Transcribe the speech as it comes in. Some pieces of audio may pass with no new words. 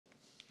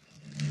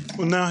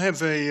We'll now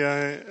have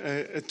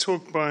a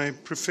talk by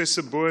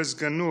Professor Boaz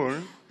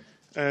Ganor,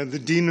 the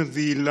Dean of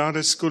the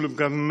Lauder School of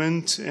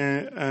Government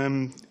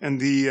and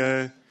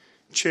the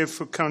Chair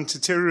for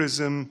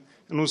Counter-Terrorism,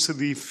 and also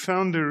the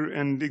founder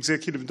and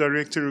executive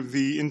director of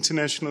the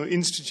International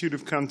Institute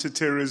of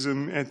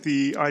Counter-Terrorism at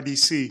the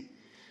IDC.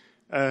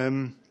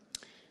 Dr.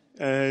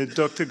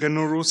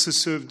 Ganor also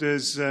served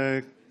as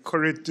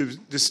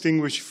Koret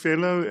Distinguished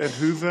Fellow at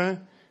Hoover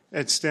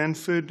at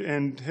Stanford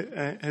and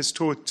has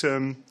taught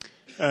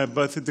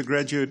both at the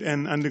graduate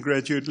and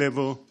undergraduate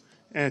level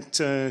at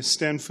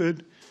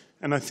Stanford,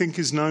 and I think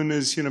is known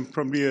as,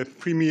 probably a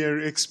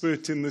premier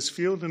expert in this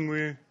field, and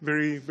we're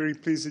very, very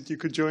pleased that you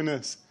could join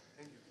us.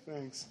 Thank you.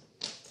 Thanks.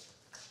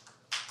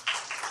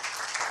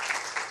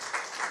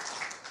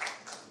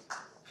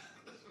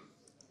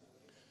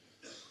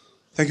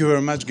 Thank you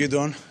very much,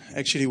 Gideon.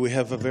 Actually, we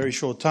have a very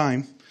short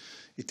time.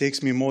 It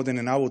takes me more than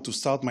an hour to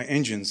start my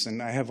engines,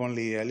 and I have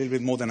only a little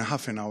bit more than a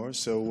half an hour.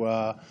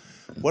 So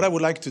what I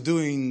would like to do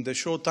in the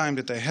short time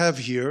that I have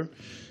here,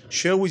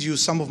 share with you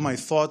some of my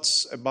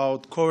thoughts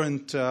about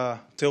current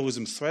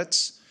terrorism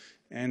threats,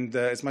 and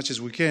as much as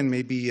we can,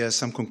 maybe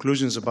some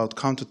conclusions about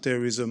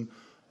counterterrorism,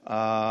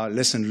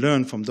 lesson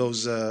learned from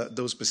those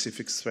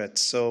specific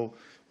threats. So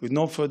with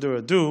no further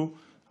ado,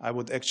 I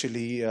would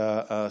actually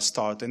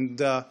start.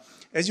 And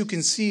as you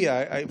can see,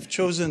 I've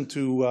chosen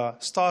to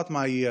start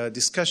my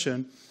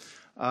discussion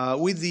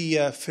with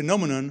the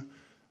phenomenon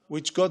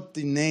which got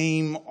the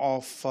name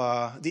of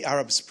the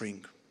Arab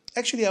Spring.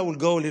 Actually, I will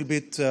go a little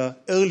bit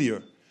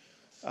earlier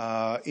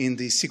in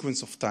the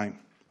sequence of time.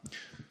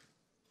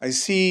 I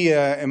see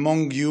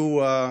among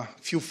you a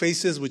few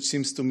faces which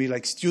seems to me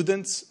like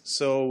students.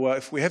 So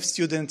if we have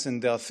students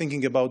and they are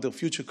thinking about their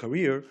future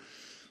career,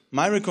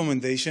 my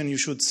recommendation, you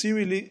should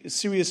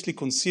seriously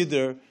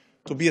consider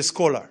to be a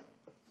scholar.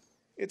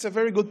 It's a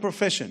very good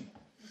profession.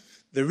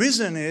 The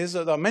reason is,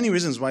 there are many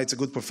reasons why it's a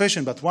good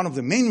profession, but one of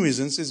the main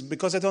reasons is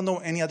because I don't know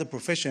any other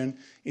profession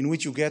in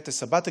which you get a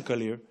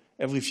sabbatical year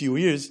every few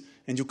years,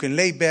 and you can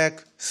lay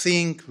back,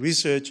 think,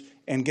 research,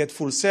 and get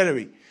full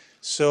salary.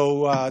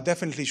 So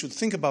definitely should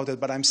think about it.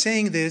 But I'm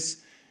saying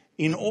this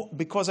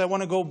because I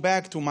want to go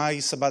back to my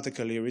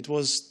sabbatical year. It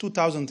was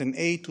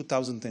 2008,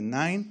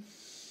 2009,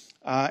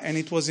 and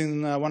it was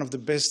in one of the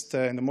best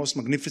and the most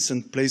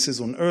magnificent places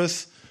on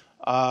earth,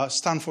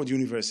 Stanford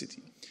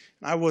University.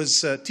 I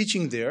was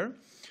teaching there,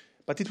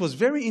 but it was a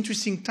very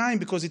interesting time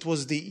because it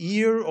was the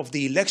year of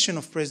the election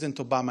of President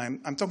Obama.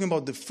 I'm talking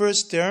about the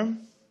first term,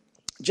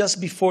 just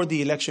before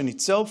the election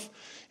itself.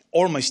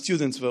 All my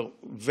students were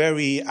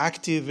very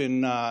active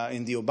in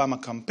the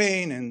Obama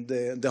campaign, and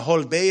the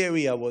whole Bay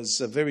Area was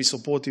very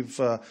supportive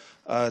to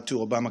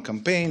Obama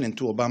campaign and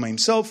to Obama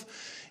himself.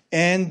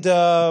 And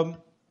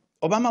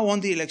Obama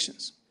won the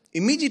elections.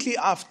 Immediately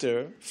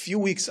after, a few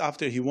weeks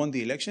after he won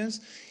the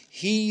elections,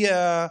 he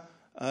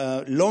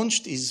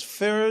launched his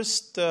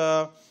first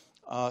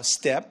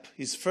step,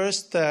 his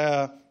first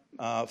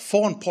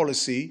foreign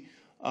policy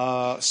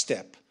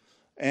step.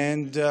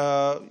 And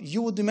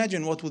you would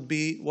imagine what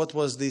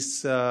was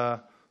this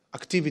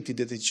activity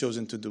that he'd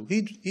chosen to do.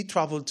 He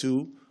traveled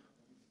to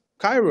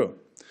Cairo,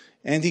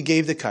 and he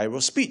gave the Cairo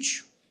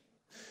speech.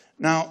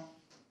 Now,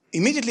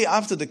 immediately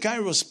after the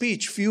Cairo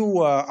speech,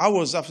 few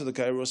hours after the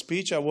Cairo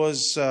speech, I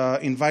was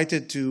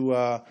invited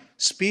to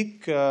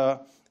speak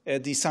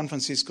at the San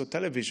Francisco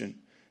television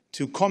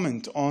to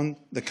comment on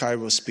the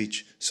Cairo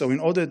speech. So in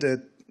order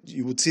that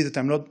you would see that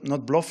I'm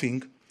not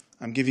bluffing,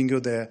 I'm giving you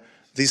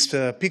this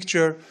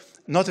picture.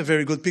 Not a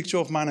very good picture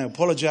of mine, I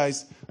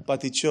apologize,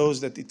 but it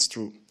shows that it's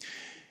true.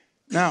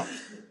 Now,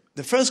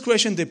 the first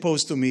question they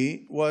posed to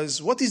me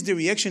was, what is the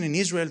reaction in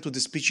Israel to the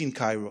speech in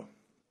Cairo?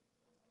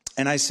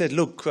 And I said,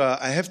 look,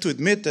 I have to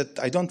admit that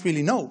I don't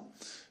really know,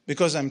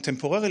 because I'm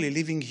temporarily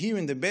living here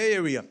in the Bay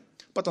Area.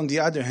 But on the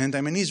other hand,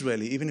 I'm an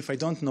Israeli. Even if I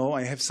don't know,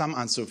 I have some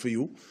answer for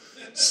you.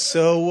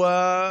 So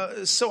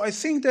I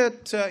think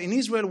that in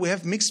Israel we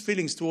have mixed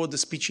feelings toward the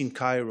speech in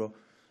Cairo.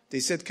 They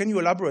said, can you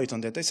elaborate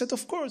on that? I said,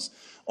 of course.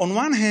 On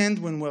one hand,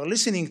 when we're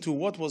listening to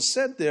what was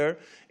said there,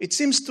 it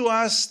seems to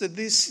us that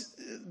this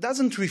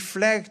doesn't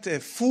reflect a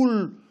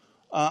full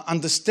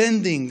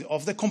understanding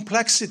of the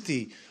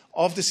complexity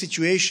of the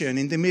situation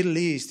in the Middle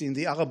East, in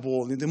the Arab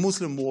world, in the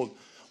Muslim world.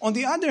 On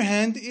the other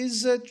hand,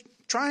 is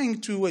trying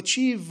to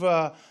achieve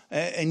a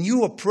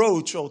new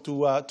approach, or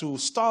to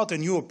start a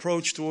new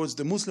approach towards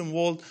the Muslim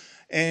world,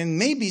 and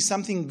maybe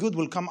something good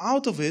will come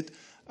out of it,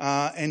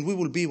 and we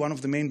will be one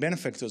of the main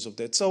benefactors of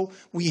that. So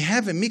we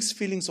have a mixed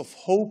feelings of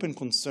hope and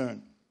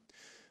concern.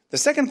 The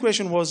second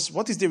question was,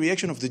 what is the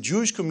reaction of the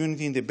Jewish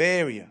community in the Bay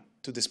Area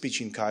to the speech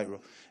in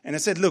Cairo? And I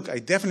said, look, I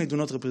definitely do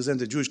not represent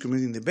the Jewish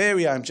community in the Bay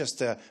Area. I'm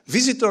just a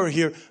visitor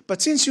here.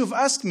 But since you've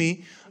asked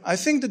me, I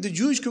think that the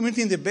Jewish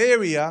community in the Bay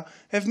Area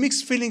have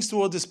mixed feelings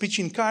toward the speech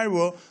in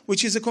Cairo,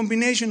 which is a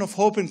combination of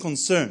hope and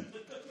concern.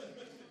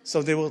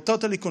 So they were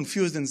totally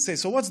confused and say,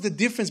 so what's the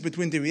difference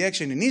between the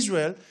reaction in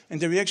Israel and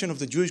the reaction of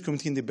the Jewish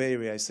community in the Bay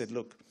Area? I said,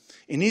 look,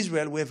 in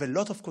Israel we have a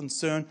lot of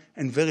concern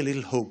and very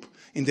little hope.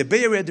 In the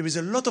Bay Area there is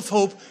a lot of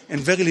hope and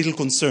very little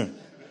concern.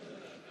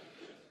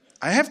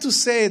 I have to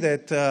say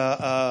that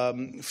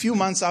a few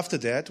months after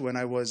that, when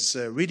I was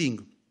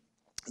reading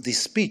the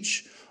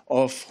speech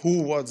of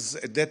who was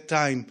at that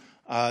time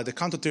the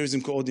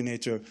counterterrorism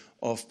coordinator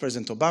of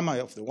President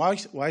Obama of the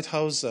White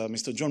House,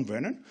 Mr. John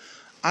Brennan,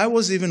 I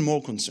was even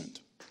more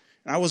concerned.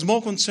 And I was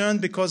more concerned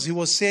because he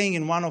was saying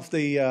in one of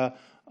the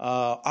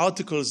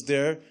articles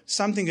there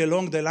something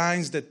along the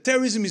lines that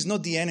terrorism is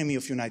not the enemy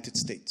of the United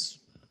States.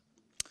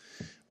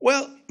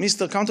 Well,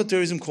 Mr.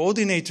 Counterterrorism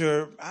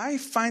Coordinator, I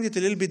find it a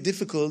little bit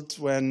difficult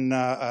when,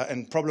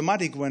 and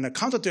problematic when a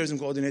counterterrorism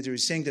coordinator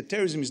is saying that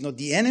terrorism is not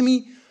the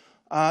enemy.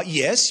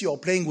 Yes, you're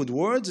playing with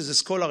words. As a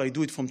scholar, I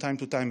do it from time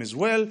to time as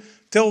well.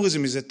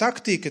 Terrorism is a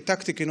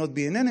tactic cannot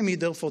be an enemy,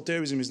 therefore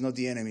terrorism is not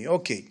the enemy.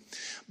 Okay.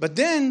 But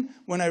then,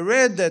 when I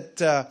read that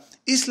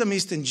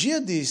Islamists and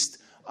jihadists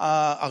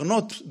are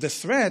not the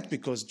threat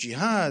because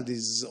jihad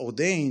is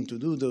ordained to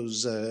do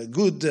those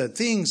good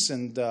things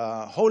and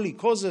holy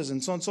causes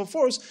and so on and so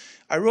forth,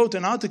 I wrote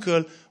an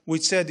article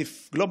which said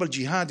if global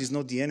jihad is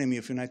not the enemy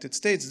of the United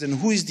States, then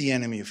who is the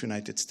enemy of the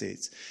United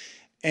States?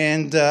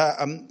 And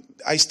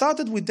I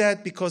started with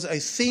that because I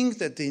think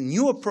that the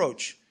new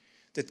approach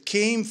that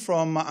came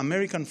from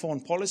American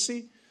foreign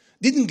policy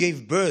didn't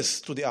give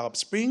birth to the Arab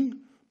Spring,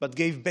 but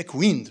gave back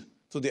wind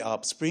to the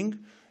Arab Spring.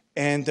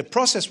 And the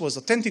process was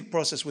an authentic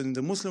process within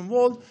the Muslim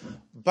world,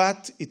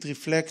 but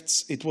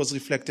it was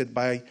reflected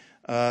by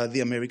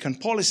the American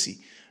policy.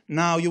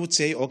 Now you would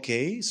say,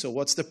 okay, so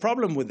what's the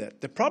problem with that?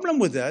 The problem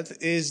with that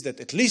is that,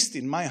 at least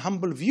in my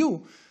humble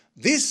view,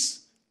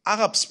 this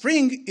Arab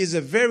Spring is a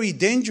very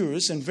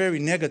dangerous and very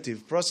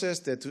negative process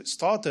that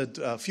started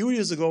a few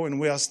years ago, and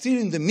we are still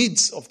in the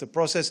midst of the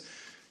process.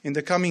 In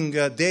the coming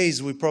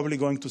days, we're probably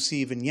going to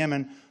see even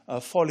Yemen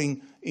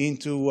falling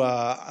into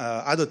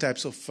other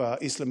types of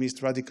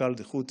Islamist radical,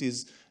 the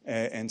Houthis,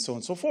 and so on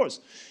and so forth.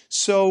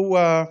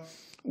 So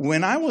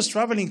when I was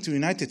traveling to the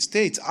United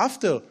States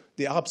after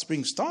the Arab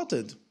Spring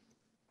started,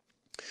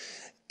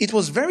 it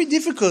was very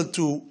difficult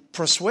to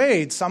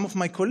persuade some of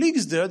my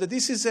colleagues there that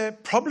this is a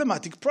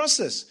problematic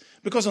process.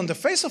 Because on the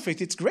face of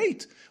it, it's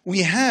great. We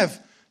have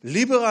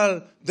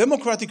liberal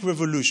democratic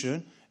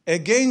revolution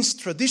against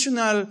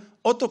traditional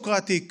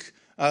autocratic,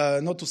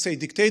 not to say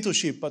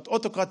dictatorship, but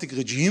autocratic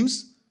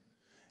regimes.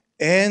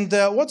 And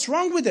what's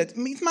wrong with it?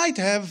 It might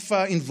have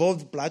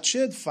involved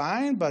bloodshed,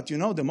 fine, but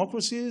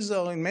democracies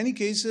are in many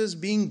cases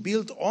being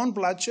built on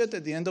bloodshed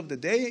at the end of the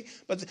day.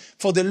 But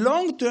for the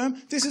long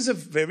term, this is a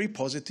very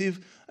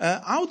positive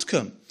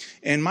outcome.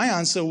 And my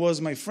answer was,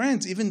 my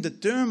friends, even the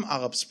term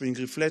Arab Spring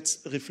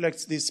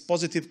reflects this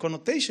positive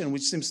connotation,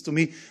 which seems to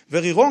me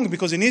very wrong,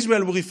 because in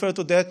Israel we refer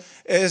to that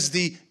as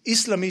the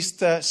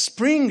Islamist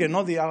Spring and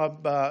not the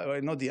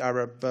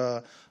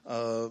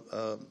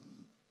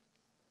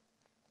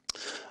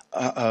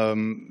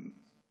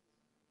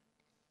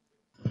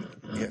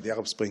the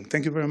Arab Spring.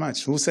 Thank you very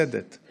much. Who said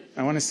that?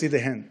 I want to see the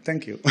hand.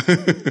 Thank you.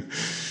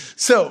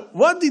 So,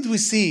 what did we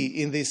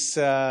see in this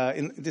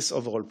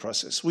overall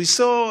process? We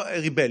saw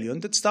a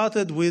rebellion that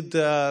started with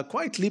a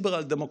quite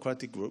liberal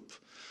democratic group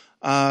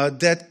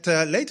that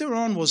later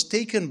on was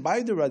taken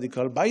by the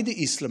radical, by the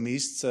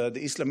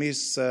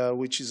Islamists,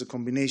 which is a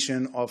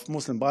combination of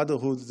Muslim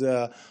Brotherhood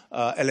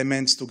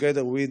elements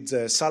together with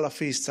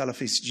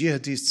Salafist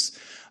jihadists.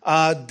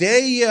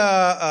 They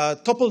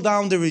toppled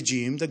down the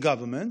regime, the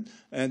government,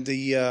 and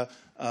the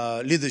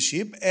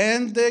leadership,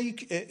 and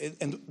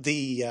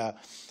the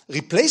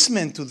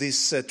replacement to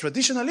this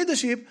traditional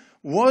leadership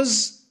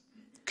was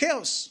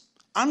chaos,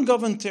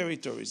 ungoverned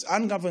territories.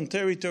 Ungoverned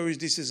territories,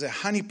 this is a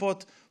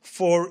honeypot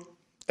for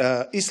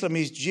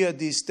Islamists,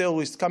 jihadists,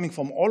 terrorists coming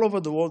from all over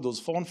the world, those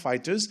foreign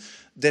fighters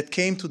that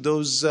came to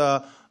those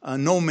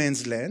no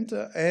man's land,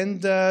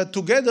 and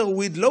together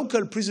with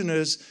local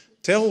prisoners,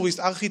 terrorists,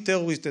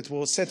 archi-terrorists that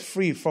were set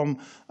free from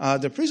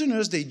the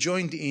prisoners, they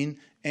joined in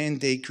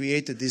and they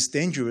created this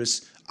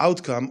dangerous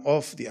outcome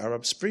of the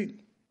Arab Spring.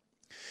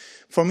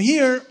 From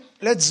here,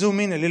 let's zoom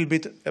in a little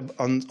bit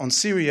on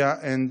Syria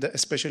and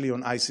especially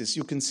on ISIS.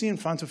 You can see in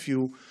front of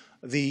you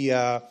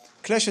the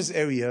clashes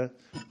area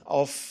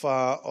of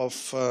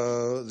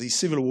the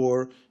civil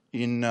war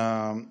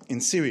in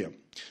Syria.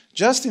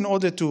 Just in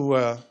order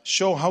to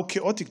show how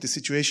chaotic the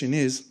situation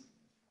is,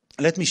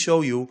 let me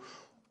show you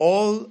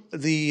all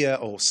the,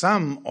 or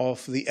some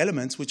of the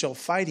elements which are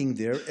fighting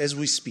there as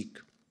we speak.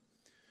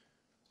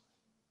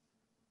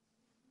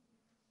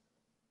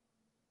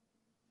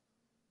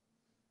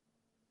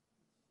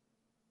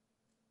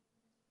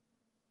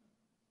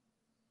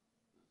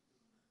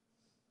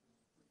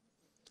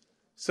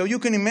 So you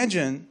can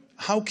imagine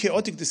how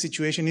chaotic the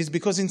situation is,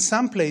 because in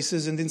some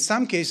places and in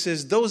some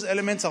cases, those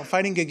elements are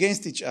fighting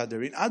against each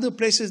other. In other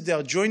places, they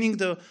are joining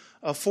the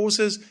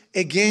forces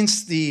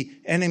against the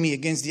enemy,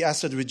 against the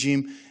Assad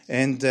regime,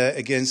 and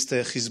against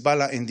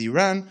Hezbollah and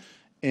Iran.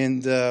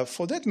 And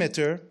for that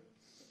matter,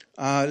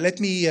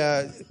 let me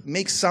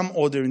make some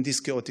order in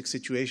this chaotic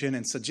situation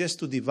and suggest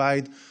to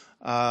divide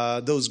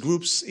those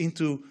groups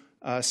into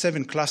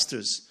 7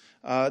 clusters.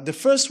 The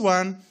first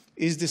one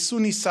is the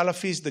Sunni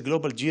Salafists, the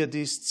global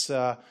jihadists,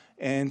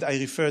 and I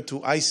refer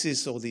to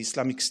ISIS, or the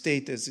Islamic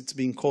State as it's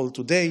being called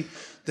today.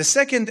 The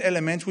second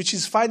element, which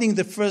is fighting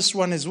the first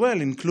one as well,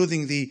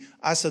 including the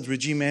Assad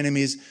regime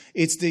enemies,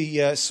 it's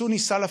the Sunni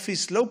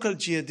Salafist local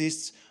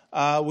jihadists,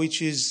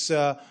 which is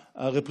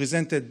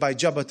represented by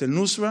Jabhat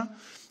al-Nusra.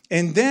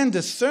 And then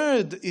the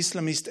third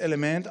Islamist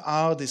element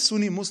are the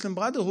Sunni Muslim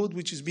Brotherhood,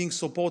 which is being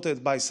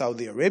supported by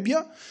Saudi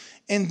Arabia.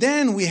 And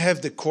then we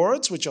have the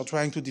Kurds, which are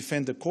trying to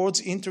defend the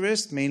Kurds'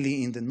 interest,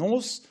 mainly in the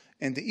north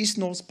and the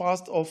east-north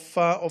part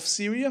of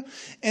Syria.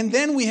 And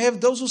then we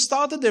have those who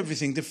started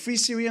everything, the Free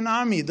Syrian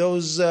Army,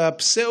 those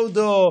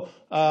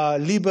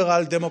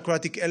pseudo-liberal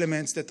democratic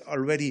elements that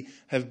already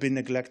have been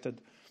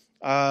neglected.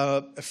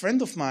 A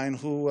friend of mine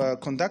who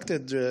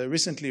conducted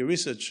recently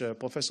research,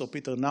 Professor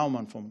Peter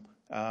Naumann from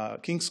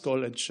King's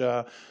College,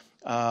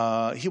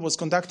 he was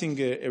conducting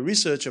a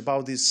research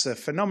about this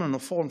phenomenon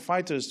of foreign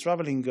fighters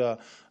traveling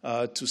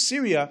to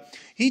Syria.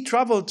 He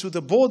traveled to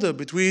the border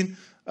between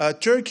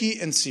Turkey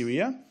and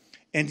Syria,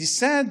 and he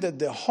said that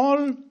the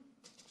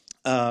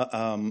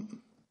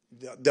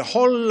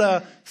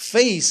whole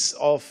face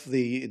of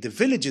the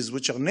villages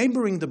which are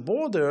neighboring the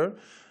border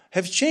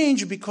have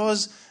changed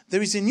because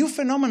there is a new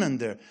phenomenon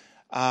there.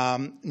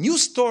 New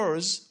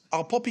stores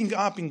are popping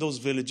up in those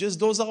villages.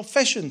 Those are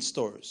fashion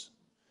stores.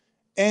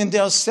 And they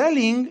are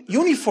selling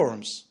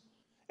uniforms.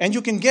 And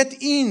you can get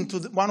into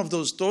one of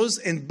those stores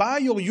and buy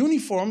your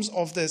uniforms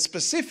of the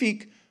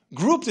specific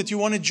group that you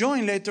want to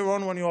join later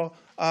on when you're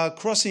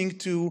crossing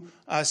to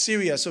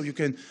Syria. So you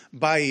can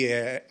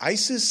buy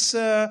ISIS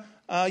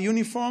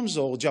uniforms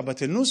or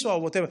Jabhat al-Nusra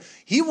or whatever.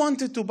 He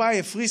wanted to buy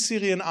a Free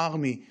Syrian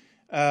Army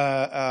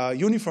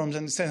uniforms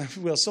and said,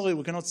 we are sorry,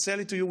 we cannot sell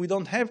it to you. We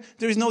don't have,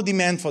 there is no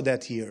demand for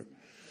that here.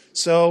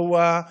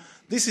 So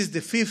this is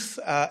the fifth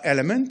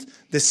element.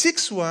 The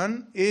sixth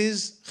one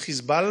is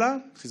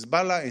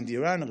Hezbollah and the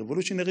Iran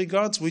Revolutionary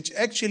Guards, which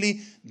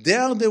actually, they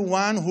are the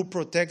one who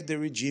protect the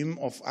regime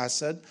of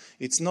Assad.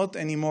 It's not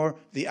anymore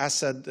the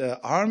Assad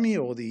army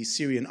or the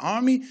Syrian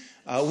army.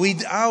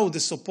 Without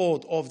the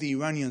support of the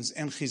Iranians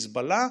and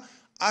Hezbollah,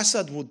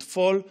 Assad would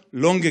fall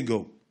long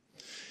ago.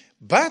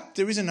 But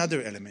there is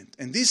another element,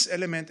 and this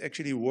element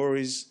actually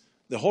worries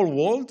the whole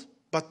world,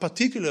 but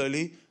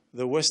particularly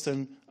the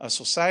Western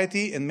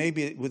society, and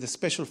maybe with a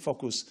special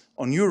focus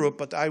on Europe,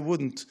 but I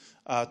wouldn't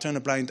turn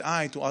a blind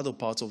eye to other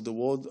parts of the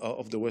world,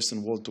 of the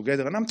Western world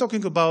together. And I'm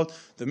talking about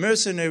the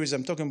mercenaries,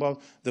 I'm talking about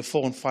the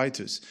foreign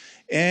fighters.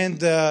 And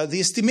the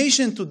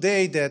estimation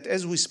today that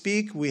as we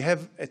speak, we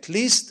have at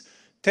least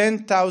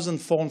 10,000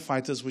 foreign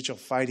fighters which are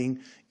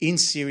fighting in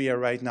Syria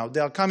right now.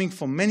 They are coming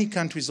from many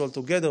countries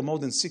altogether, more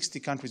than 60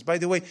 countries. By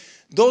the way,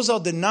 those are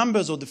the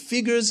numbers or the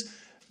figures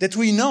that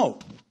we know.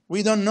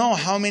 We don't know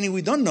how many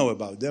we don't know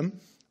about them,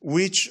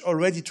 which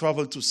already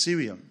traveled to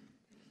Syria.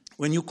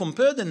 When you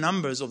compare the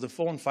numbers of the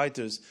foreign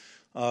fighters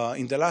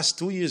in the last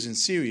 2 years in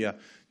Syria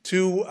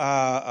to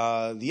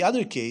the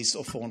other case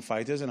of foreign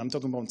fighters, and I'm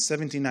talking about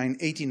 79,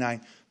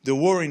 89, the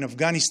war in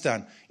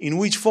Afghanistan, in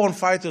which foreign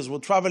fighters were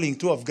traveling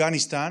to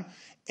Afghanistan,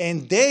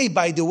 and they,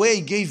 by the way,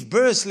 gave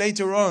birth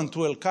later on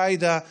to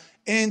Al-Qaeda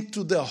and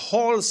to the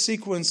whole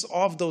sequence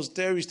of those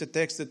terrorist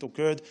attacks that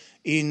occurred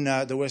in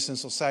the Western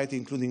society,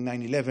 including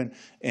 9/11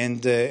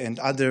 and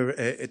other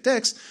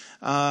attacks.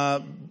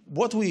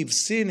 What we've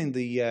seen in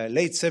the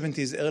late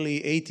 70s,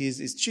 early 80s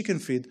is chicken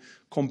feed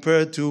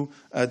compared to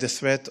the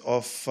threat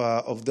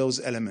of those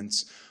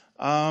elements.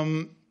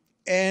 And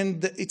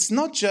it's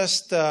not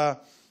just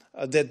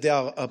that they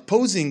are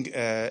posing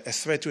a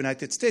threat to the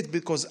United States,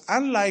 because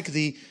unlike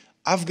the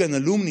Afghan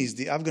alumni,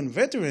 the Afghan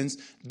veterans,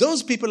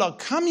 those people are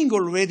coming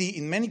already,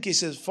 in many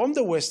cases, from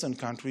the Western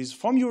countries,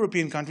 from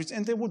European countries,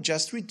 and they would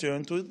just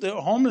return to their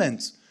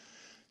homelands.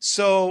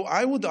 So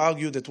I would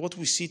argue that what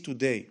we see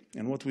today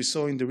and what we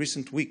saw in the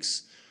recent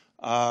weeks,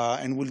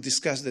 and we'll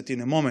discuss that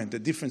in a moment, the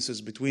differences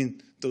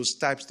between those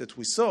types that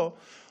we saw,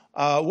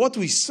 what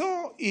we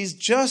saw is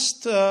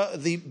just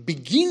the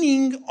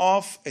beginning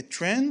of a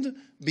trend,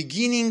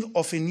 beginning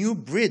of a new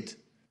breed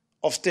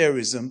of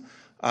terrorism,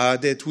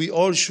 that we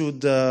all should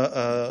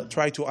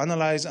try to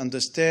analyze,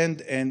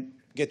 understand, and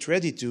get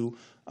ready to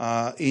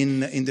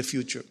in the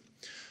future.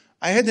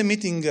 I had a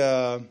meeting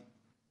a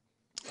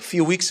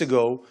few weeks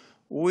ago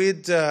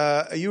with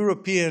a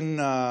European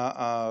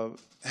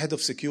head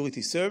of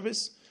security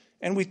service,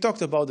 and we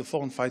talked about the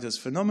foreign fighters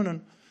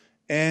phenomenon.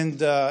 And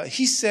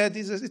he said,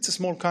 it's a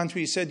small country,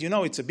 he said, you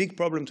know, it's a big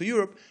problem to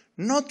Europe,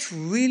 not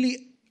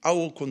really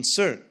our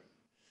concern.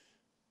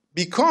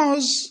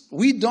 Because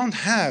we don't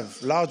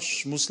have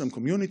large Muslim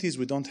communities,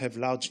 we don't have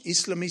large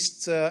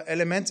Islamist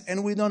elements,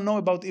 and we don't know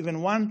about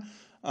even one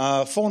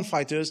foreign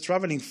fighters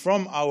traveling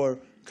from our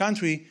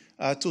country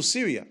to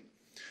Syria.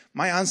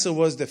 My answer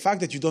was, the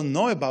fact that you don't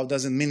know about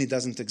doesn't mean it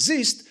doesn't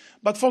exist,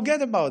 but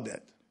forget about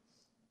that.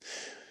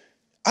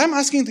 I'm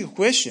asking the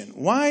question,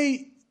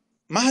 why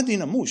Mahdi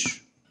Namush,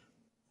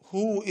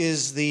 who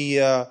is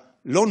the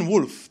lone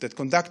wolf that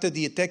conducted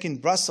the attack in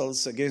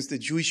Brussels against the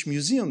Jewish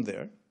museum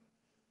there,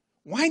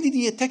 why did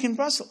he attack in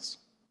Brussels?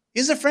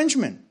 He's a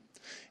Frenchman.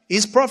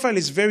 His profile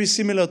is very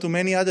similar to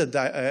many other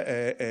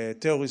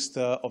terrorists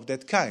of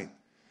that kind.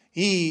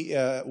 He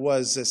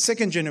was a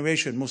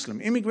second-generation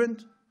Muslim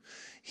immigrant.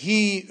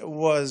 He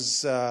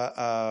was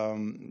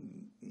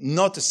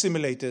not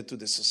assimilated to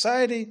the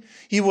society.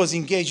 He was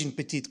engaged in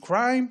petite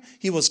crime.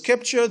 He was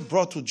captured,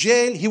 brought to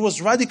jail. He was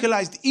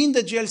radicalized in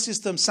the jail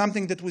system,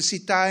 something that we see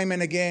time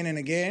and again and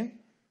again.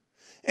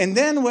 And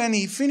then when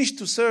he finished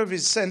to serve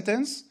his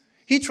sentence,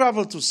 he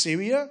traveled to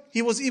Syria.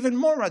 He was even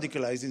more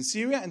radicalized in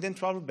Syria and then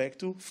traveled back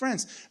to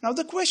France. Now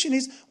the question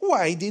is,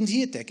 why didn't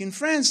he attack in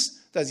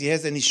France? Does he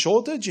have any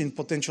shortage in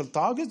potential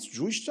targets,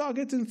 Jewish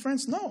targets in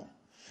France? No.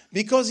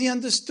 Because he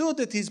understood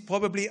that he's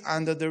probably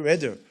under the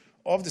radar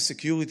of the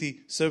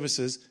security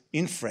services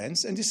in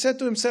France. And he said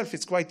to himself,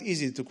 it's quite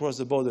easy to cross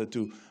the border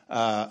to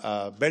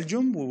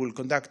Belgium. We will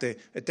conduct an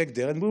attack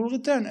there and we will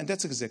return. And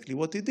that's exactly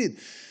what he did.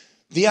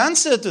 The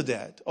answer to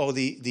that, or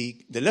the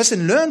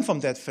lesson learned from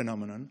that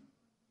phenomenon,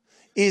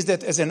 is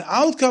that as an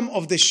outcome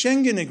of the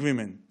Schengen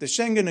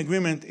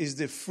Agreement is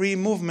the free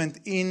movement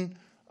in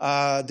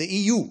the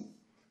EU.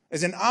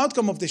 As an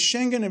outcome of the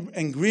Schengen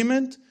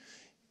Agreement,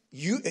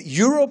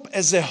 Europe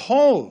as a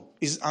whole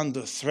is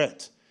under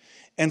threat.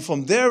 And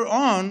from there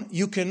on,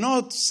 you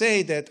cannot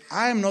say that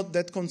I'm not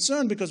that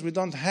concerned because we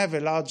don't have a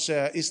large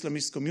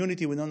Islamist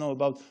community. We don't know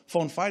about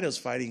foreign fighters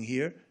fighting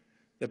here.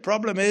 The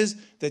problem is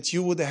that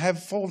you would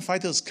have foreign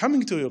fighters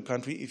coming to your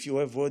country if you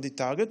have worthy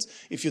targets,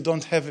 if you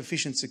don't have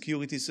efficient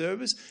security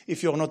service,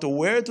 if you're not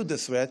aware to the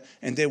threat,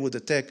 and they would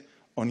attack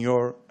on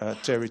your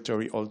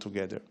territory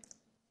altogether.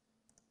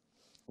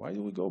 Why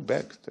do we go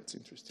back? That's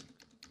interesting.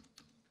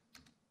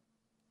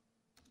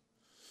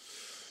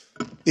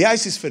 The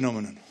ISIS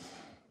phenomenon.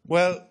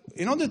 Well,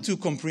 in order to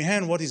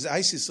comprehend what is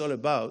ISIS all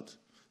about,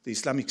 the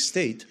Islamic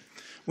State,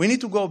 we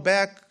need to go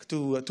back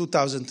to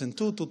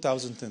 2002,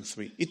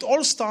 2003. It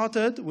all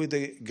started with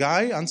a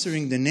guy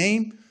answering the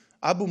name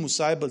Abu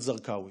Musab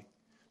al-Zarqawi.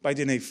 By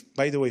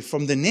the way,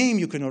 from the name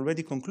you can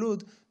already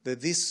conclude that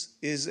this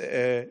is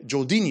a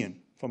Jordanian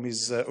from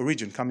his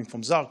origin, coming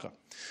from Zarqa.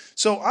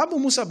 So Abu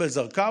Musab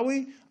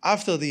al-Zarqawi,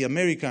 after the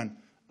American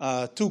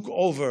took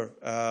over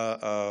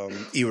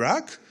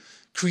Iraq,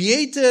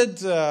 created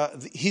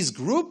his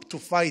group to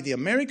fight the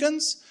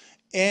Americans.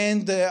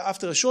 And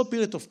after a short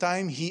period of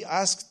time, he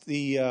asked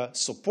the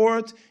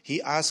support,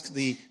 he asked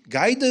the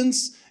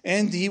guidance,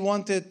 and he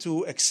wanted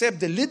to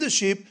accept the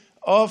leadership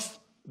of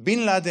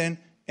bin Laden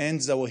and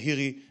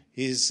Zawahiri,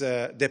 his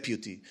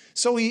deputy.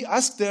 So he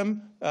asked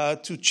them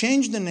to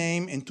change the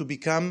name and to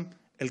become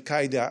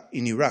Al-Qaeda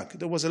in Iraq.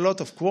 There was a lot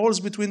of quarrels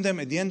between them.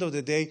 At the end of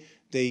the day,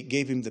 they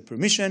gave him the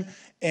permission.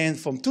 And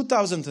from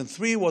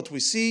 2003, what we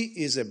see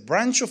is a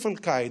branch of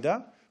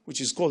Al-Qaeda, which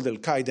is called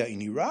Al-Qaeda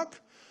in Iraq,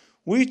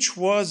 which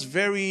was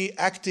very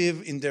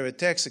active in their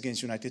attacks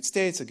against the United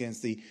States,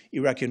 against the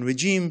Iraqi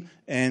regime,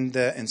 and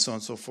so on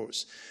and so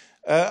forth.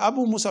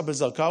 Abu Musab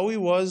al-Zarqawi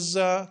was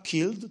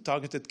killed,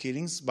 targeted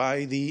killings,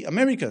 by the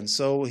Americans.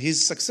 So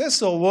his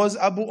successor was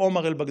Abu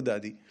Omar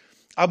al-Baghdadi.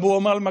 Abu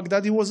Omar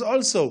al-Baghdadi was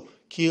also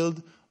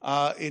killed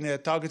in a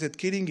targeted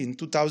killing in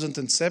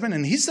 2007,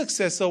 and his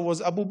successor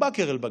was Abu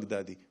Bakr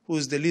al-Baghdadi, who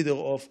is the leader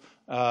of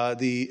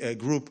the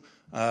group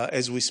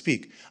as we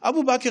speak.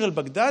 Abu Bakr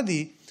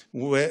al-Baghdadi,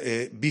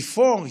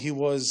 before he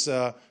was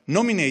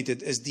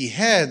nominated as the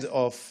head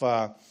of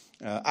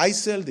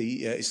ISIL,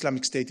 the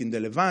Islamic State in the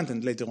Levant,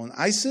 and later on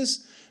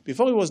ISIS,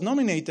 before he was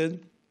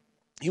nominated,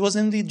 he was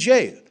in the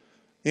jail.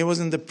 He was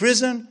in the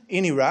prison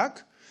in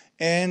Iraq,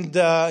 and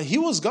he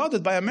was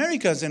guarded by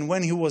Americans, and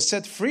when he was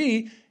set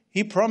free,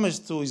 he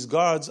promised to his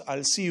guards,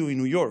 I'll see you in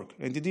New York.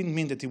 And it didn't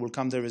mean that he will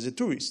come there as a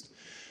tourist.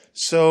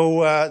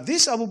 So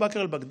this Abu Bakr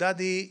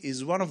al-Baghdadi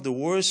is one of the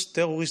worst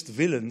terrorist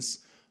villains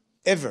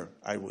ever,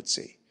 I would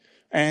say.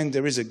 And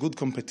there is a good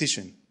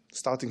competition,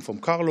 starting from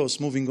Carlos,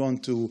 moving on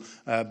to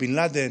bin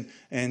Laden,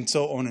 and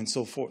so on and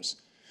so forth.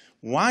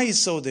 Why is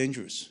so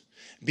dangerous?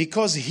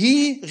 Because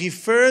he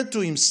referred to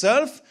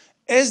himself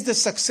as the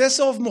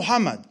successor of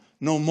Muhammad.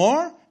 No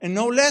more and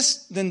no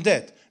less than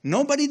that.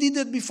 Nobody did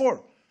that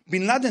before.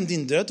 Bin Laden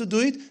didn't dare to do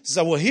it.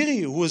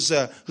 Zawahiri, who was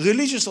a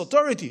religious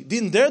authority,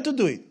 didn't dare to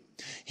do it.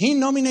 He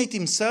nominated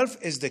himself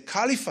as the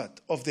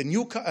caliphate of the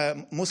new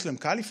Muslim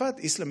caliphate,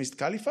 Islamist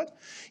caliphate.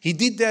 He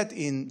did that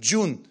in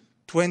June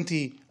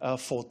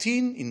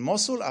 2014 in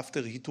Mosul,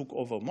 after he took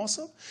over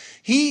Mosul.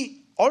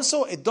 He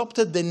also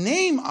adopted the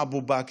name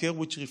Abu Bakr,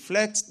 which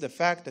reflects the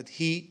fact that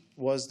he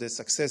was the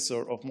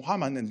successor of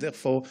Muhammad, and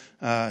therefore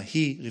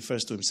he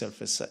refers to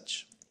himself as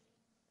such.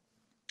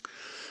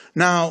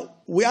 Now,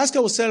 we ask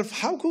ourselves,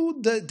 how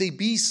could they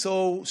be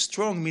so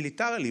strong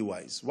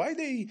militarily-wise? Why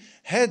they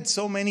had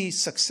so many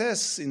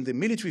success in the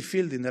military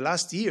field in the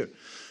last year?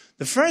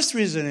 The first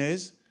reason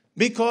is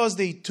because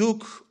they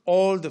took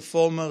all the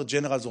former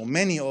generals, or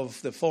many of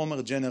the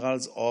former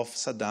generals of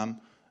Saddam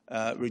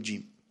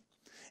regime.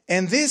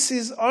 And this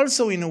is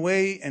also, in a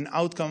way, an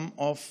outcome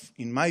of,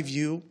 in my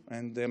view,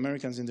 and the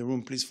Americans in the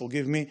room, please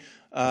forgive me,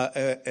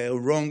 a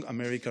wrong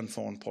American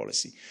foreign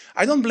policy.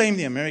 I don't blame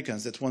the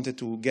Americans that wanted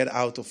to get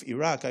out of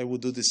Iraq. I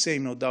would do the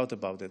same, no doubt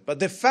about it. But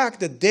the fact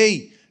that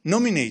they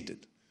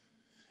nominated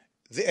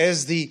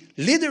as the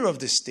leader of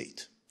the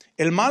state,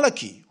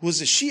 al-Maliki,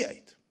 who's a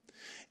Shiite.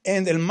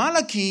 And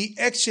al-Maliki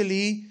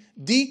actually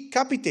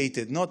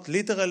decapitated, not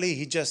literally,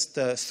 he just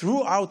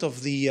threw out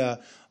of the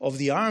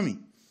army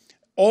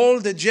all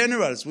the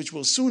generals, which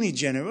were Sunni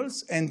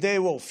generals, and they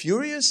were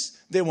furious,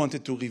 they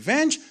wanted to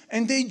revenge,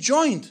 and they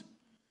joined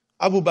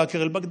Abu Bakr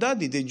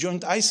al-Baghdadi, they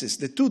joined ISIS.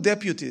 The two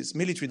deputies,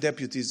 military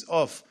deputies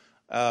of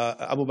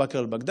Abu Bakr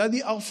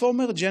al-Baghdadi are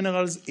former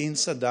generals in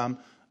Saddam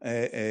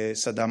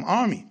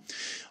army.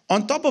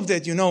 On top of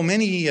that,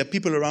 many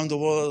people around the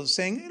world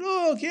saying,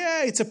 look,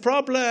 yeah, it's a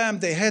problem.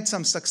 They had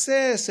some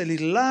success, a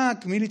little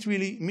luck,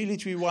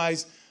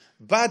 military-wise,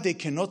 but they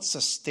cannot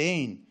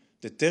sustain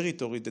the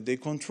territory that they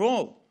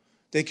control.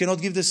 They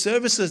cannot give the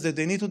services that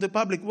they need to the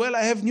public. Well,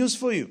 I have news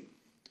for you.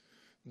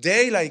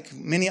 They, like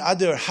many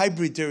other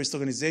hybrid terrorist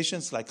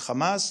organizations, like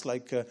Hamas,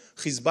 like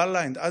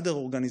Hezbollah and other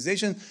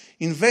organizations,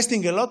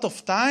 investing a lot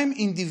of time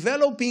in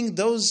developing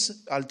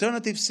those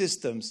alternative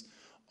systems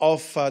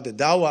of the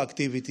dawah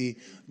activity,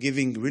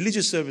 giving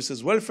religious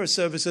services, welfare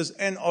services,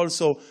 and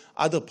also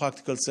other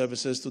practical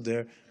services to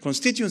their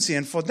constituency.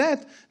 And for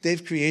that,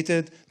 they've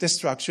created the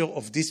structure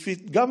of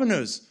district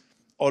governors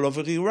all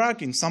over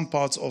Iraq, in some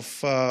parts of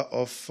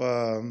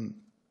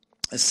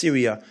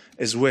Syria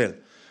as well.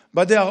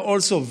 But they are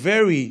also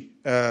very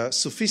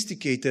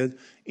sophisticated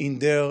in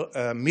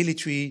their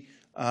military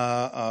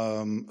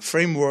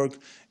framework.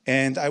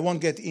 And I won't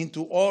get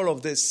into all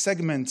of the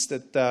segments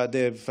that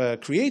they've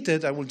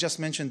created. I will just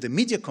mention the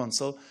media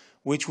council,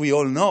 which we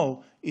all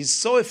know is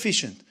so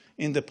efficient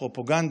in the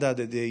propaganda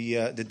that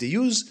they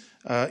use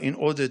in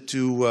order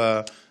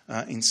to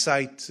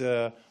incite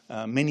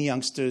many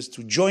youngsters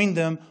to join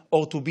them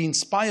or to be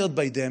inspired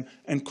by them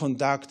and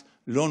conduct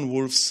lone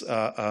wolves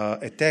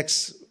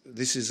attacks.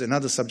 This is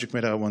another subject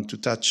matter I want to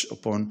touch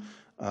upon.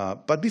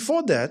 But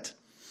before that,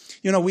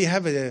 we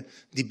have a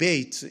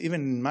debate,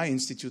 even in my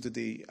institute,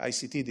 the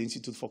ICT, the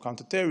Institute for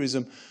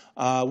Counter-Terrorism,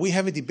 we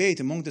have a debate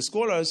among the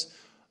scholars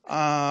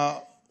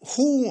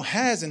who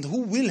has and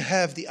who will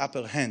have the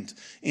upper hand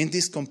in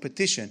this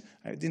competition.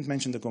 I didn't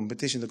mention the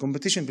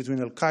competition between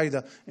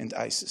Al-Qaeda and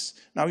ISIS.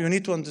 Now you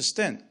need to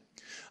understand,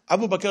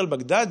 Abu Bakr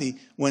al-Baghdadi,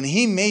 when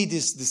he made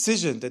this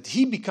decision that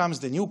he becomes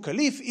the new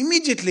caliph,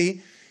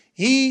 immediately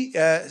he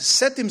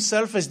set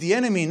himself as the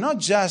enemy, not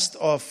just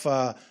of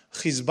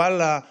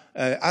Hezbollah,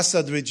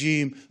 Assad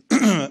regime,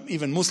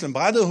 even Muslim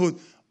Brotherhood,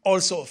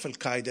 also of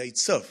Al-Qaeda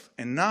itself.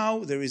 And now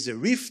there is a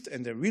rift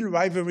and a real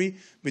rivalry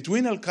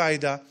between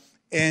Al-Qaeda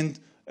and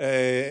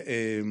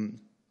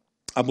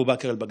Abu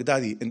Bakr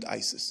al-Baghdadi and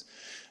ISIS.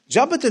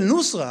 Jabhat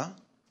al-Nusra,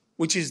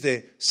 which is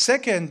the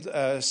second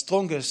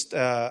strongest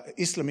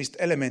Islamist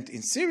element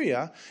in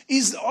Syria,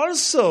 is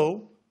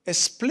also a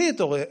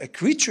split or a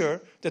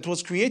creature that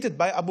was created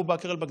by Abu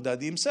Bakr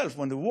al-Baghdadi himself.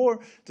 When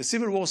the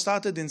civil war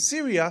started in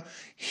Syria,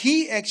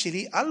 he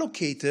actually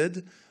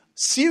allocated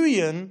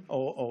Syrian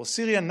or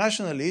Syrian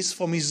nationalists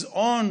from his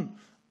own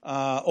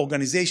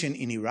organization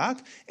in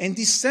Iraq and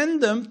he sent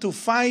them to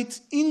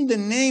fight in the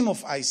name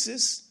of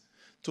ISIS,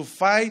 to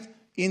fight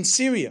in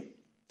Syria.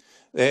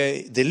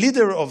 The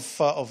leader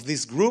of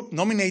this group,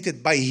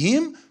 nominated by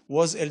him,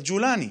 was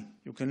al-Julani.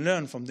 You can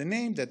learn from the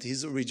name that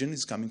his origin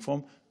is coming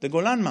from the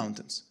Golan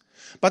Mountains.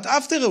 But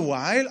after a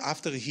while,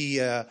 after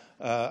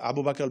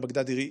Abu Bakr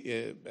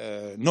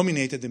al-Baghdadi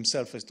nominated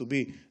himself as to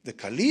be the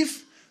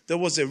caliph, there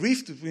was a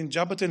rift between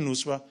Jabhat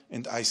al-Nusra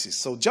and ISIS.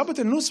 So Jabhat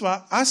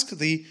al-Nusra asked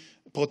the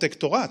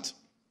protectorate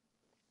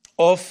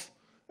of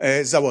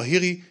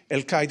Zawahiri,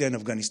 Al-Qaeda in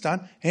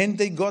Afghanistan, and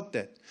they got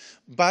that.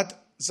 But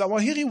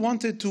Zawahiri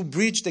wanted to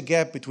bridge the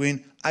gap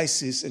between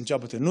ISIS and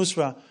Jabhat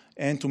al-Nusra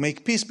and to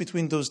make peace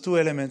between those two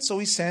elements. So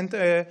he sent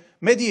a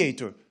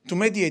mediator to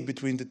mediate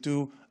between the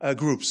two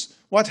groups.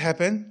 What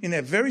happened? In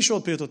a very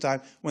short period of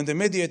time, when the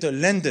mediator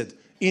landed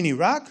in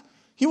Iraq,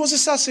 he was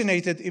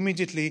assassinated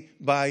immediately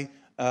by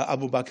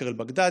Abu Bakr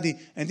al-Baghdadi,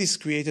 and this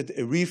created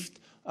a rift,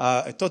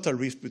 a total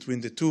rift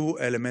between the two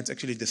elements,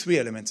 actually the three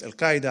elements,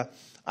 Al-Qaeda,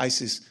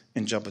 ISIS,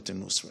 and Jabhat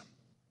al-Nusra.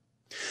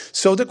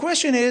 So the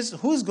question is,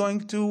 who's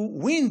going to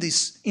win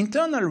this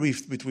internal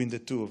rift between the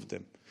two of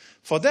them?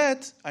 For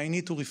that, I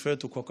need to refer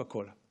to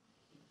Coca-Cola.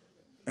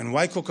 And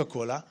why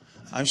Coca-Cola?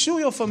 I'm sure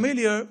you're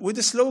familiar with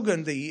the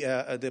slogan,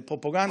 the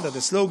propaganda,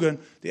 the slogan,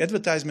 the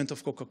advertisement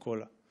of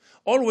Coca-Cola.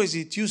 Always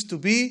it used to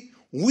be,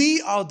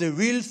 we are the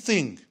real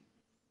thing.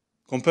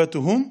 Compared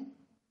to whom?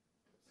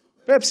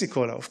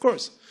 Pepsi-Cola, of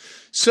course.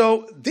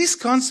 So this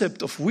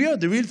concept of we are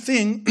the real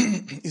thing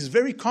is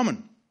very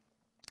common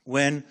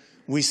when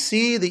we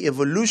see the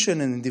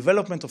evolution and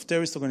development of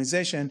terrorist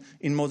organization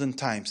in modern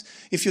times.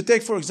 If you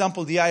take, for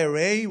example, the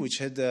IRA, which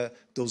had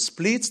those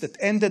splits that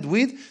ended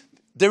with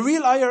the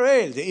real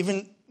IRA, they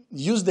even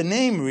used the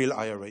name real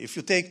IRA. If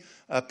you take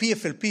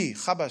PFLP,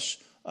 Habash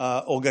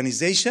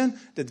organization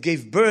that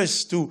gave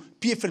birth to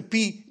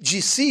PFLP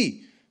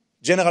GC,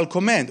 General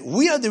Command.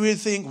 We are the real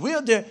thing. We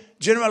are the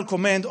General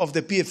Command of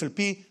the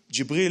PFLP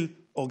Jibril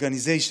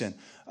organization.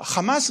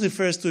 Hamas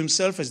refers to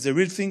himself as the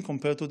real thing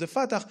compared to the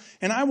Fatah,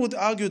 and I would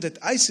argue that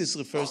ISIS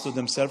refers to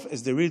themselves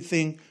as the real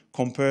thing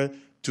compared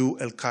to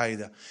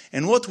Al-Qaeda.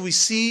 And what we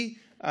see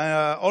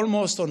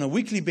almost on a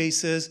weekly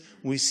basis,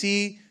 we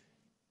see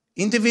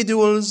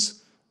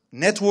individuals,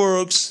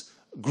 networks,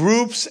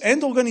 groups,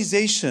 and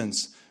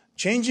organizations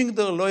changing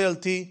their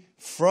loyalty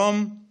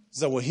from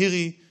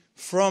Zawahiri,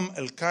 from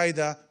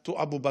Al-Qaeda to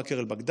Abu Bakr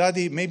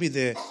al-Baghdadi. Maybe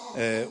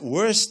the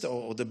worst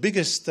or the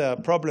biggest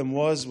problem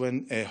was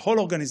when a whole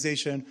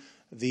organization,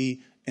 the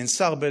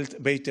Ansar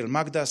Beit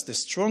al-Maqdas, the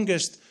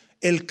strongest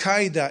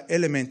Al-Qaeda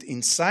element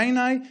in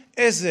Sinai,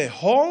 as a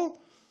whole,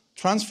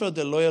 transferred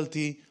the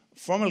loyalty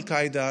from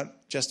Al-Qaeda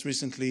just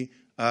recently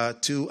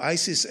to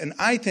ISIS. And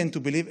I tend to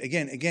believe,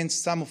 again,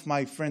 against some of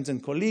my friends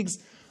and colleagues'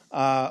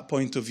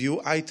 point of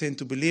view, I tend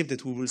to believe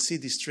that we will see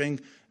this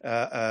trend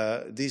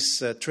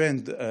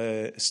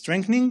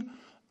strengthening,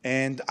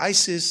 and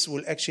ISIS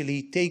will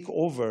actually take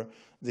over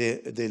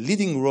the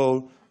leading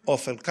role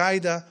of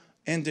Al-Qaeda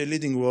and the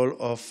leading role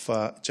of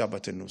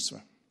Jabhat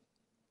al-Nusra.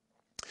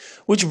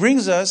 Which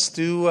brings us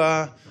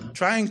to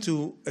trying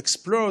to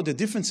explore the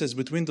differences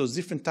between those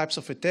different types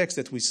of attacks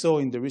that we saw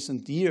in the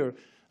recent year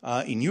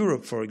in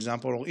Europe, for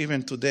example, or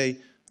even today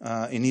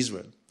in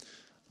Israel.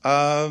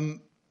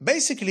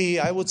 Basically,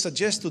 I would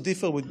suggest to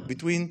differ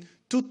between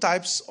two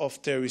types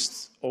of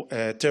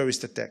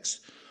terrorist attacks: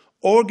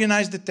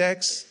 organized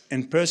attacks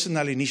and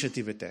personal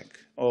initiative attack,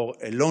 or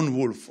a lone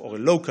wolf or a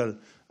local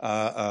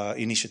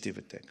initiative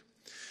attack.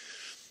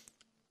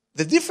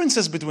 The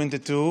differences between the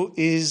two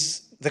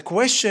is the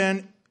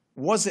question,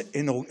 was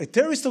a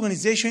terrorist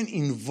organization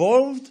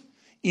involved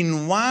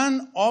in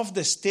one of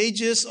the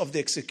stages of the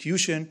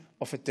execution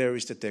of a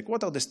terrorist attack?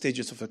 What are the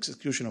stages of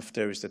execution of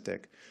terrorist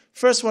attack?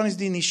 First one is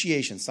the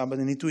initiation.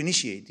 Somebody needs to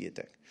initiate the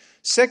attack.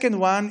 Second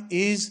one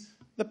is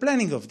the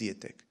planning of the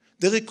attack,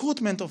 the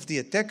recruitment of the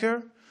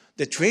attacker,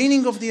 the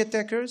training of the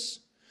attackers,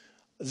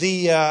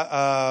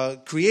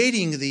 the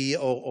creating the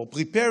or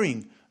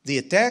preparing the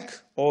attack,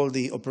 all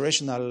the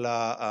operational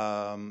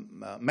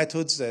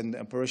methods and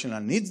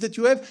operational needs that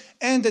you have,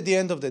 and at the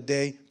end of the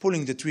day,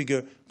 pulling the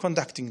trigger,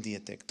 conducting the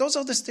attack. Those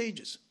are the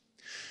stages.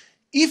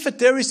 If a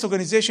terrorist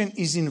organization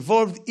is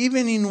involved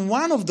even in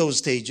one of those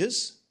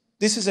stages,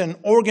 this is an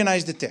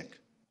organized attack,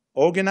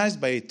 organized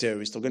by a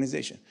terrorist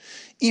organization.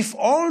 If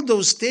all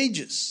those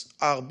stages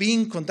are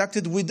being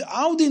conducted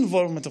without the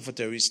involvement of a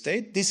terrorist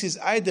state, this is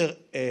either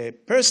a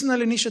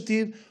personal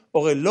initiative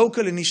or a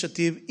local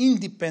initiative,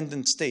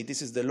 independent state.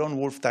 This is the lone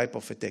wolf type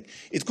of attack.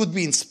 It could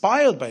be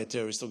inspired by a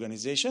terrorist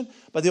organization,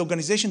 but the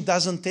organization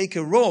doesn't take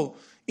a role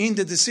in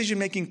the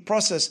decision-making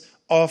process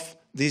of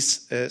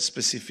this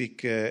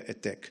specific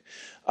attack.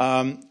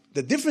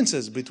 The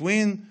differences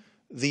between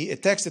the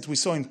attacks that we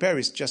saw in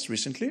Paris just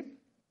recently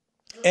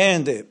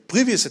and the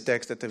previous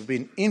attacks that have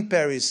been in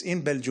Paris,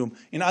 in Belgium,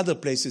 in other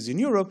places in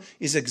Europe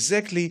is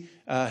exactly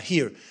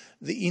here.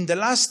 In the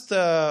last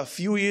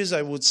few years,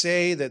 I would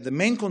say that the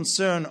main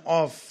concern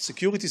of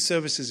security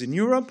services in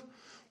Europe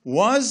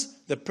was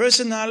the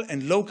personal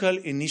and local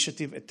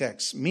initiative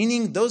attacks,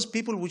 meaning those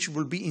people which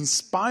will be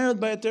inspired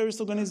by a terrorist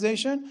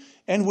organization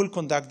and will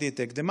conduct the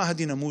attack, the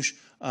Mahdi Namouche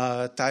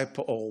type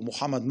or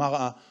Muhammad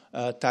Mar'a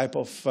type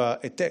of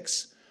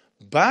attacks.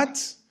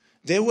 But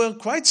they were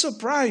quite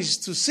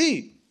surprised to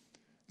see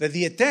that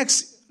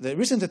the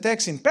recent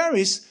attacks in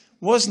Paris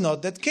was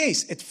not that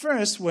case. At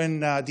first, when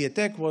the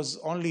attack was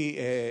only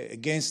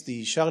against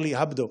the Charlie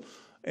Hebdo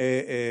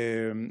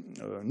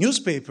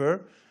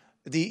newspaper,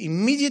 the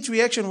immediate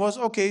reaction was,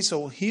 okay,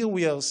 so here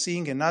we are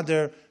seeing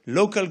another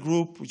local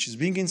group which is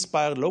being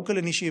inspired, local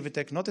initiative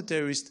attack, not a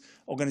terrorist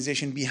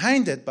organization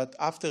behind it. But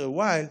after a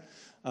while,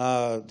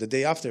 the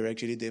day after,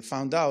 actually, they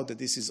found out that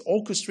this is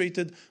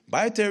orchestrated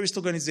by a terrorist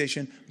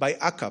organization, by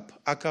AQAP.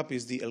 AQAP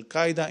is the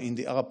Al-Qaeda in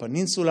the Arab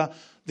Peninsula.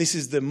 This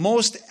is the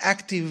most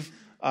active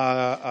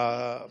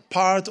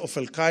part of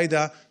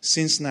Al-Qaeda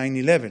since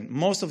 9/11.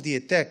 Most of the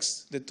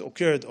attacks that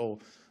occurred or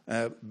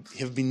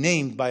have been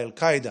named by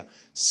Al-Qaeda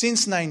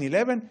since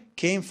 9/11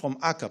 came from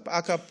AQAP.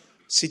 AQAP,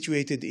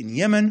 situated in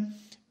Yemen,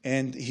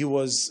 and it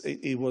was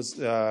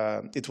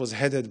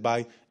headed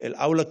by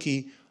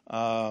Al-Awlaki,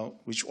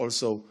 which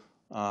also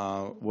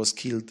was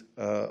killed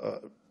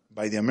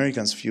by the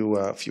Americans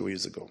a few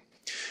years ago.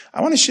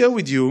 I want to share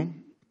with you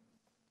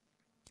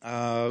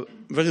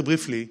very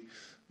briefly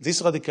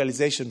this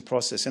radicalization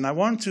process. And I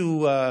want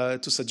to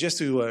suggest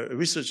to you a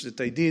research that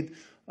I did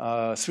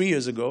 3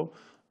 years ago,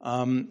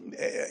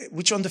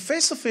 which on the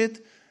face of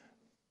it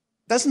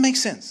doesn't make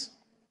sense.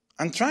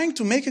 I'm trying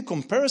to make a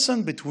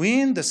comparison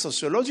between the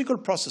sociological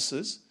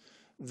processes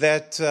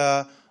that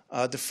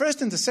the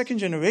first and the second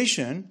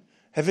generation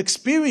have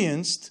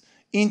experienced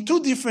in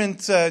two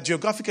different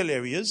geographical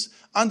areas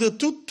under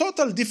two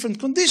total different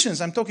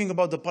conditions. I'm talking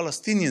about the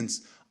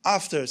Palestinians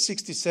after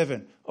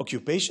 1967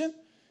 occupation,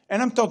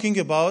 and I'm talking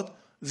about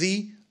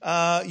the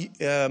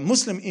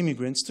Muslim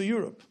immigrants to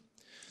Europe.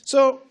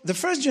 So the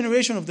first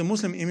generation of the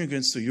Muslim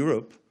immigrants to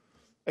Europe,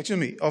 of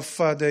the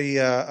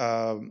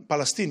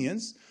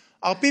Palestinians,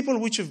 are people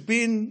which have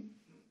been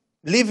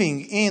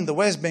living in the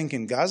West Bank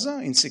and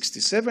Gaza in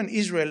 1967.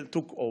 Israel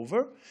took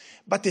over.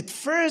 But at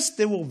first,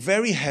 they were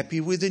very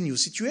happy with the new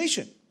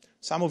situation.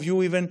 Some of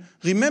you even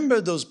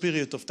remember those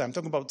periods of time,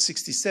 talking about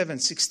 67,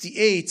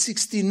 68,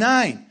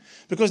 69,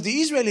 because the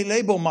Israeli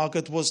labor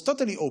market was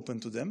totally open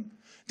to them.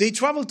 They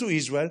traveled to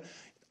Israel.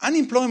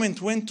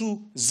 Unemployment went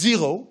to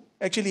zero,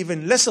 actually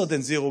even lesser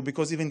than zero,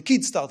 because even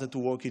kids started to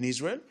work in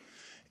Israel.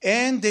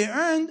 And they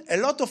earned a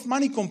lot of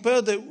money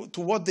compared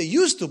to what they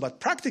used to, but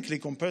practically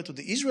compared to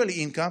the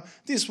Israeli income,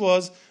 this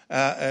was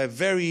a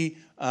very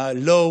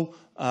low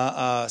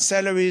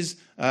salaries,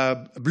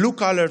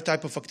 blue-collar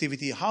type of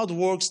activity, hard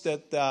works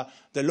that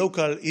the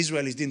local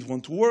Israelis didn't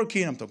want to work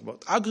in. I'm talking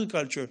about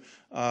agriculture,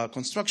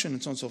 construction,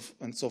 and so on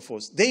and so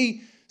forth. The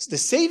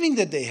saving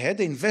that they had,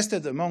 they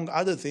invested, among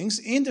other things,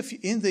 in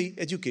the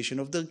education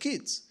of their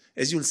kids.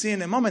 As you'll see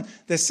in a moment,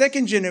 the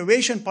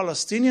second-generation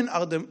Palestinians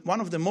are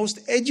one of the most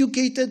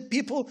educated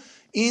people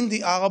in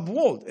the Arab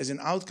world as an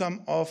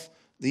outcome of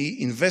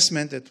the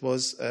investment that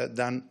was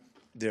done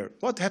there.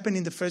 What happened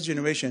in the first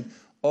generation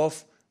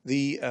of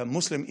the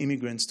Muslim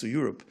immigrants to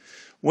Europe?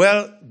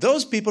 Well,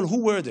 those people,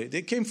 who were they?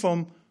 They came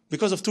from,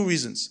 because of two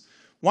reasons.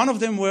 One of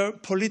them were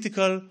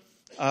political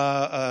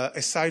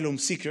asylum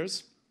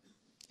seekers,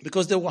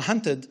 because they were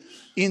hunted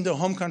in their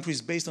home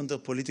countries based on their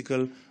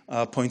political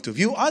point of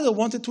view. Others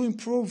wanted to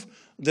improve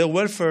their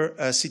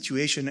welfare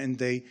situation, and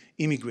they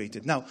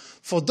immigrated. Now,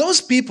 for those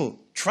people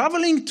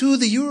traveling to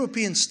the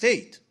European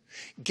state,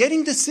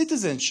 getting the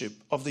citizenship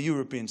of the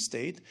European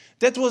state,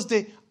 that was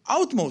the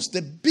utmost,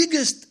 the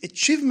biggest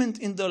achievement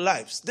in their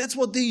lives. That's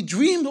what they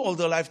dreamed all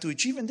their life to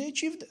achieve, and they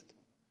achieved it.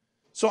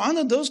 So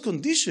under those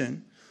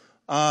conditions,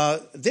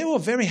 they were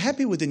very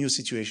happy with the new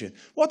situation.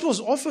 What was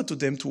offered to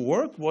them to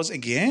work was,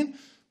 again,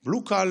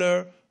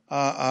 blue-collar,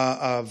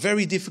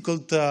 very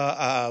difficult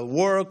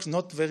work,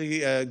 not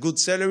very good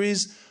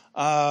salaries.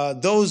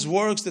 Those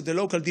works that the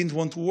local didn't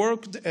want to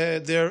work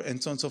there,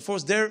 and so on and so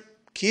forth. Their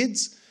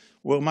kids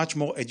were much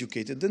more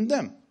educated than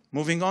them.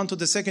 Moving on to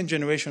the second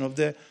generation of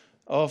the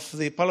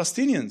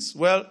Palestinians.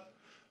 Well,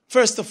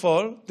 first of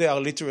all, they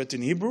are literate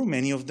in Hebrew.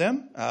 Many of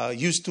them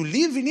used to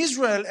live in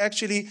Israel,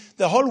 actually,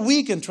 the whole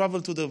week and travel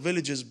to their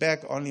villages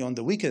back only on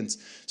the weekends.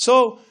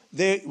 So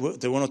they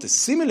were not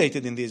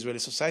assimilated in the Israeli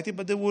society,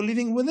 but they were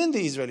living within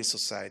the Israeli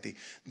society.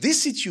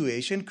 This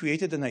situation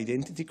created an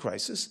identity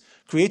crisis,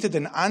 created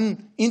an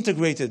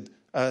unintegrated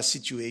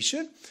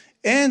situation,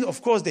 and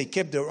of course they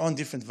kept their own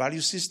different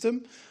value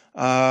system.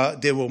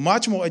 They were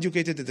much more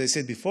educated, as I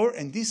said before,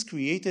 and this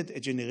created a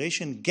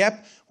generation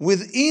gap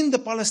within the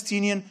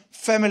Palestinian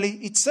family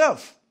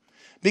itself,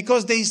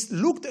 because they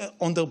looked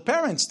on their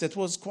parents that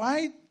was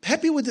quite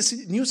happy with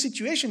the new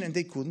situation, and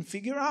they couldn't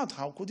figure out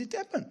how could it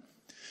happen.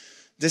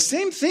 The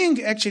same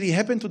thing actually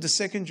happened to the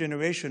second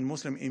generation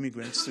Muslim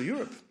immigrants to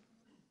Europe.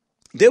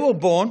 They were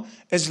born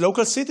as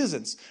local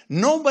citizens.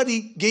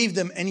 Nobody gave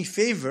them any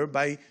favor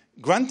by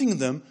granting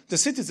them the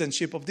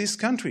citizenship of this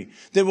country.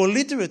 They were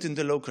literate in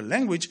the local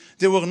language.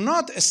 They were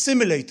not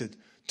assimilated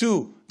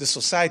to the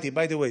society,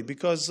 by the way,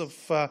 because of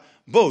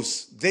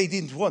both. Their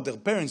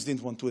parents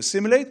didn't want to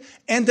assimilate,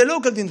 and the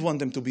local didn't want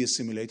them to be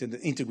assimilated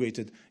and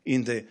integrated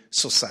in the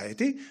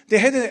society. They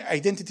had an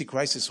identity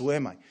crisis. Who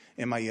am I?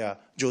 Am I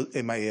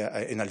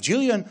an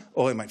Algerian,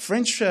 or am I a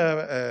French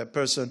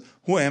person?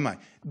 Who am I?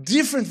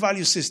 Different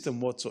value system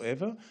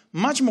whatsoever,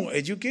 much more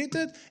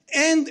educated,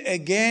 and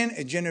again,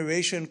 a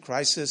generation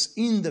crisis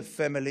in the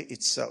family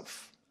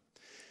itself.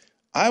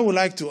 I would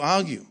like to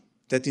argue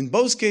that in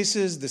both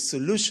cases, the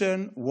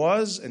solution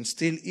was and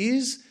still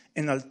is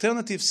an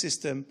alternative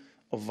system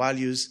of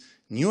values,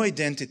 new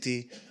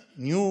identity,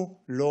 new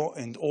law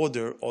and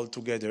order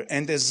altogether.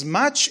 And as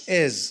much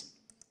as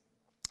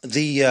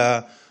the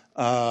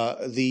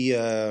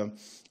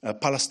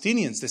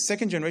Palestinians, the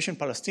second generation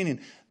Palestinian,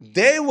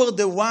 they were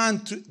the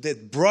ones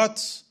that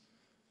brought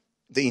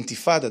the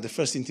Intifada, the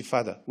first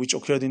Intifada, which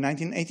occurred in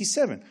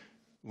 1987.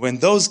 When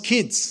those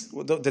kids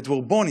that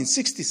were born in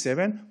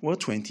 1967 were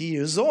 20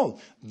 years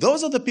old.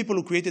 Those are the people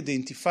who created the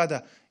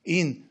Intifada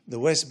in the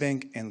West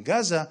Bank and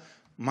Gaza.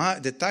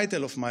 The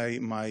title of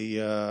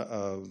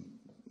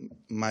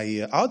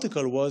my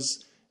article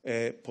was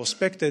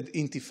Prospected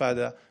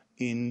Intifada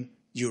in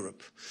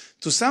Europe.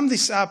 To sum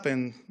this up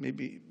and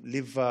maybe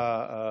leave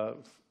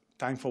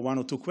time for one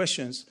or two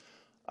questions,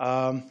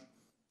 the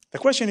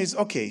question is,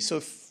 okay, so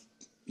if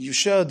you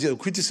shared your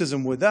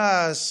criticism with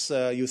us,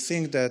 you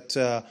think that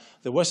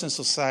the Western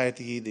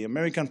society, the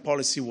American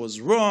policy was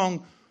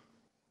wrong,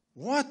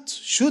 what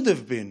should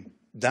have been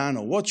done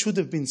or what should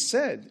have been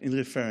said in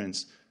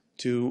reference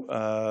to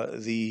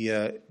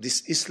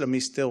this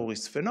Islamist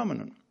terrorist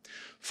phenomenon?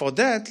 For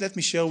that, let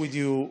me share with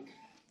you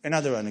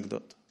another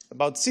anecdote.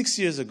 About 6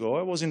 years ago,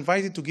 I was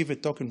invited to give a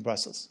talk in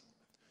Brussels.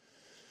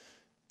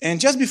 And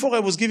just before I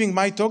was giving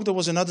my talk, there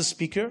was another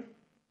speaker.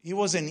 He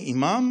was an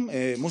imam,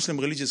 a Muslim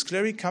religious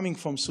cleric coming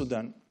from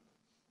Sudan.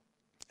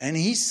 And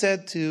he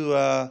said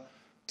to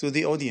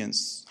the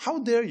audience, how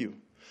dare you?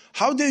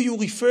 How dare you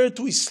refer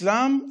to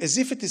Islam as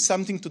if it is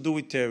something to do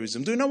with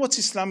terrorism? Do you know what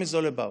Islam is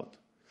all about?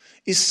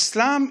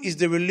 Islam is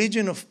the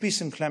religion of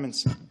peace and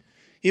clemency.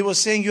 He was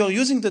saying, you are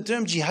using the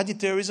term jihadi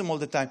terrorism all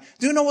the time.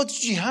 Do you know what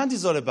jihad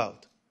is all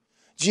about?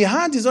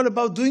 Jihad is all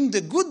about doing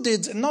the good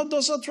deeds and not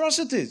those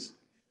atrocities.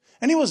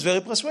 And he was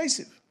very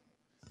persuasive.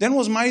 Then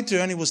was my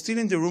turn. He was still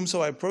in the room,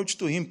 so I approached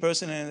to him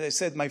personally and I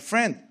said, my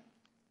friend,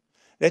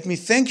 let me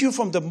thank you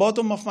from the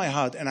bottom of my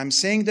heart, and I'm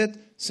saying that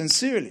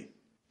sincerely.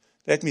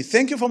 Let me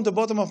thank you from the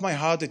bottom of my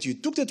heart that you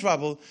took the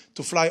trouble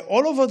to fly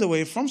all over the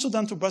way from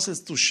Sudan to Brussels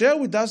to share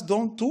with us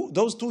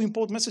those two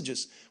important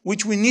messages,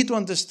 which we need to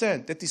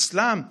understand, that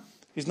Islam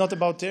is not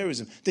about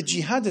terrorism, that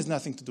jihad has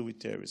nothing to do with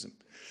terrorism.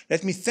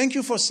 Let me thank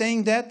you for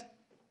saying that,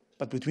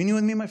 but between you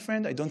and me, my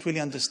friend, I don't really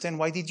understand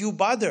why did you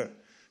bother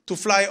to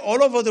fly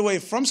all over the way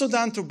from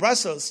Sudan to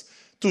Brussels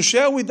to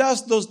share with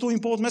us those two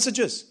important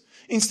messages,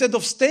 instead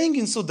of staying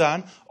in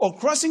Sudan or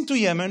crossing to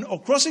Yemen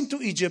or crossing to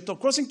Egypt or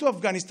crossing to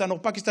Afghanistan or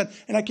Pakistan,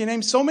 and I can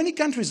name so many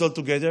countries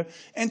altogether,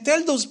 and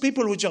tell those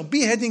people which are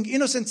beheading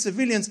innocent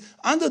civilians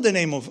under the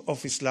name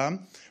of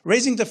Islam,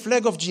 raising the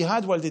flag of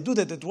jihad while they do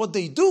that what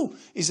they do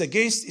is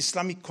against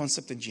Islamic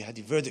concept and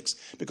jihadi verdicts.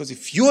 Because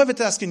if you have a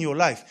task in your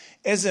life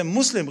as a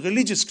Muslim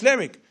religious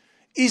cleric,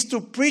 is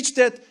to preach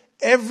that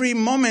every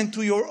moment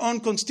to your own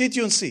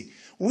constituency.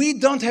 We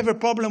don't have a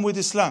problem with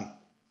Islam.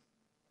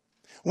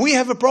 We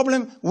have a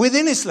problem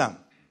within Islam.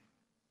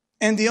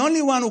 And the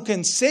only one who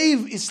can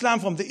save Islam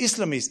from the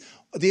Islamists,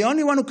 the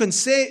only one who can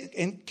say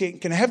and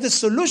can have the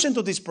solution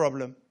to this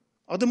problem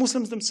are the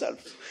Muslims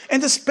themselves.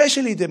 And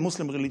especially the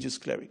Muslim religious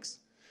clerics.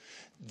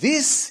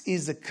 This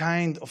is the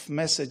kind of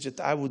message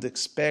that I would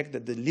expect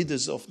that the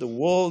leaders of the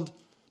world,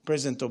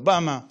 President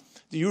Obama,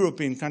 the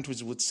European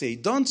countries would say.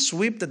 Don't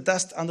sweep the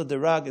dust under the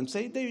rug and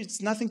say,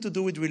 it's nothing to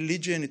do with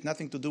religion, it's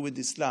nothing to do with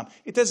Islam.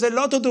 It has a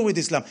lot to do with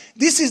Islam.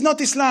 This is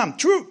not Islam,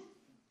 true.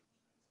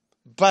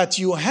 But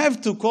you have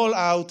to call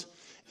out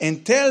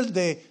and tell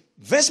the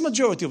vast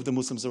majority of the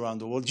Muslims around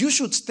the world, you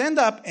should stand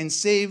up and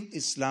save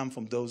Islam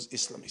from those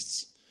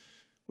Islamists.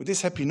 With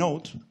this happy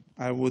note,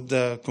 I would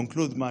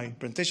conclude my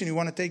presentation. You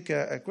want to take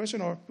a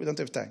question or we don't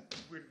have time?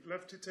 We'd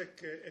love to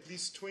take at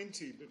least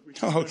 20, but we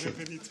don't have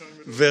any time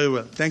at all. Very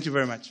well. Thank you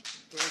very much.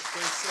 Well,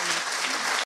 thanks so much.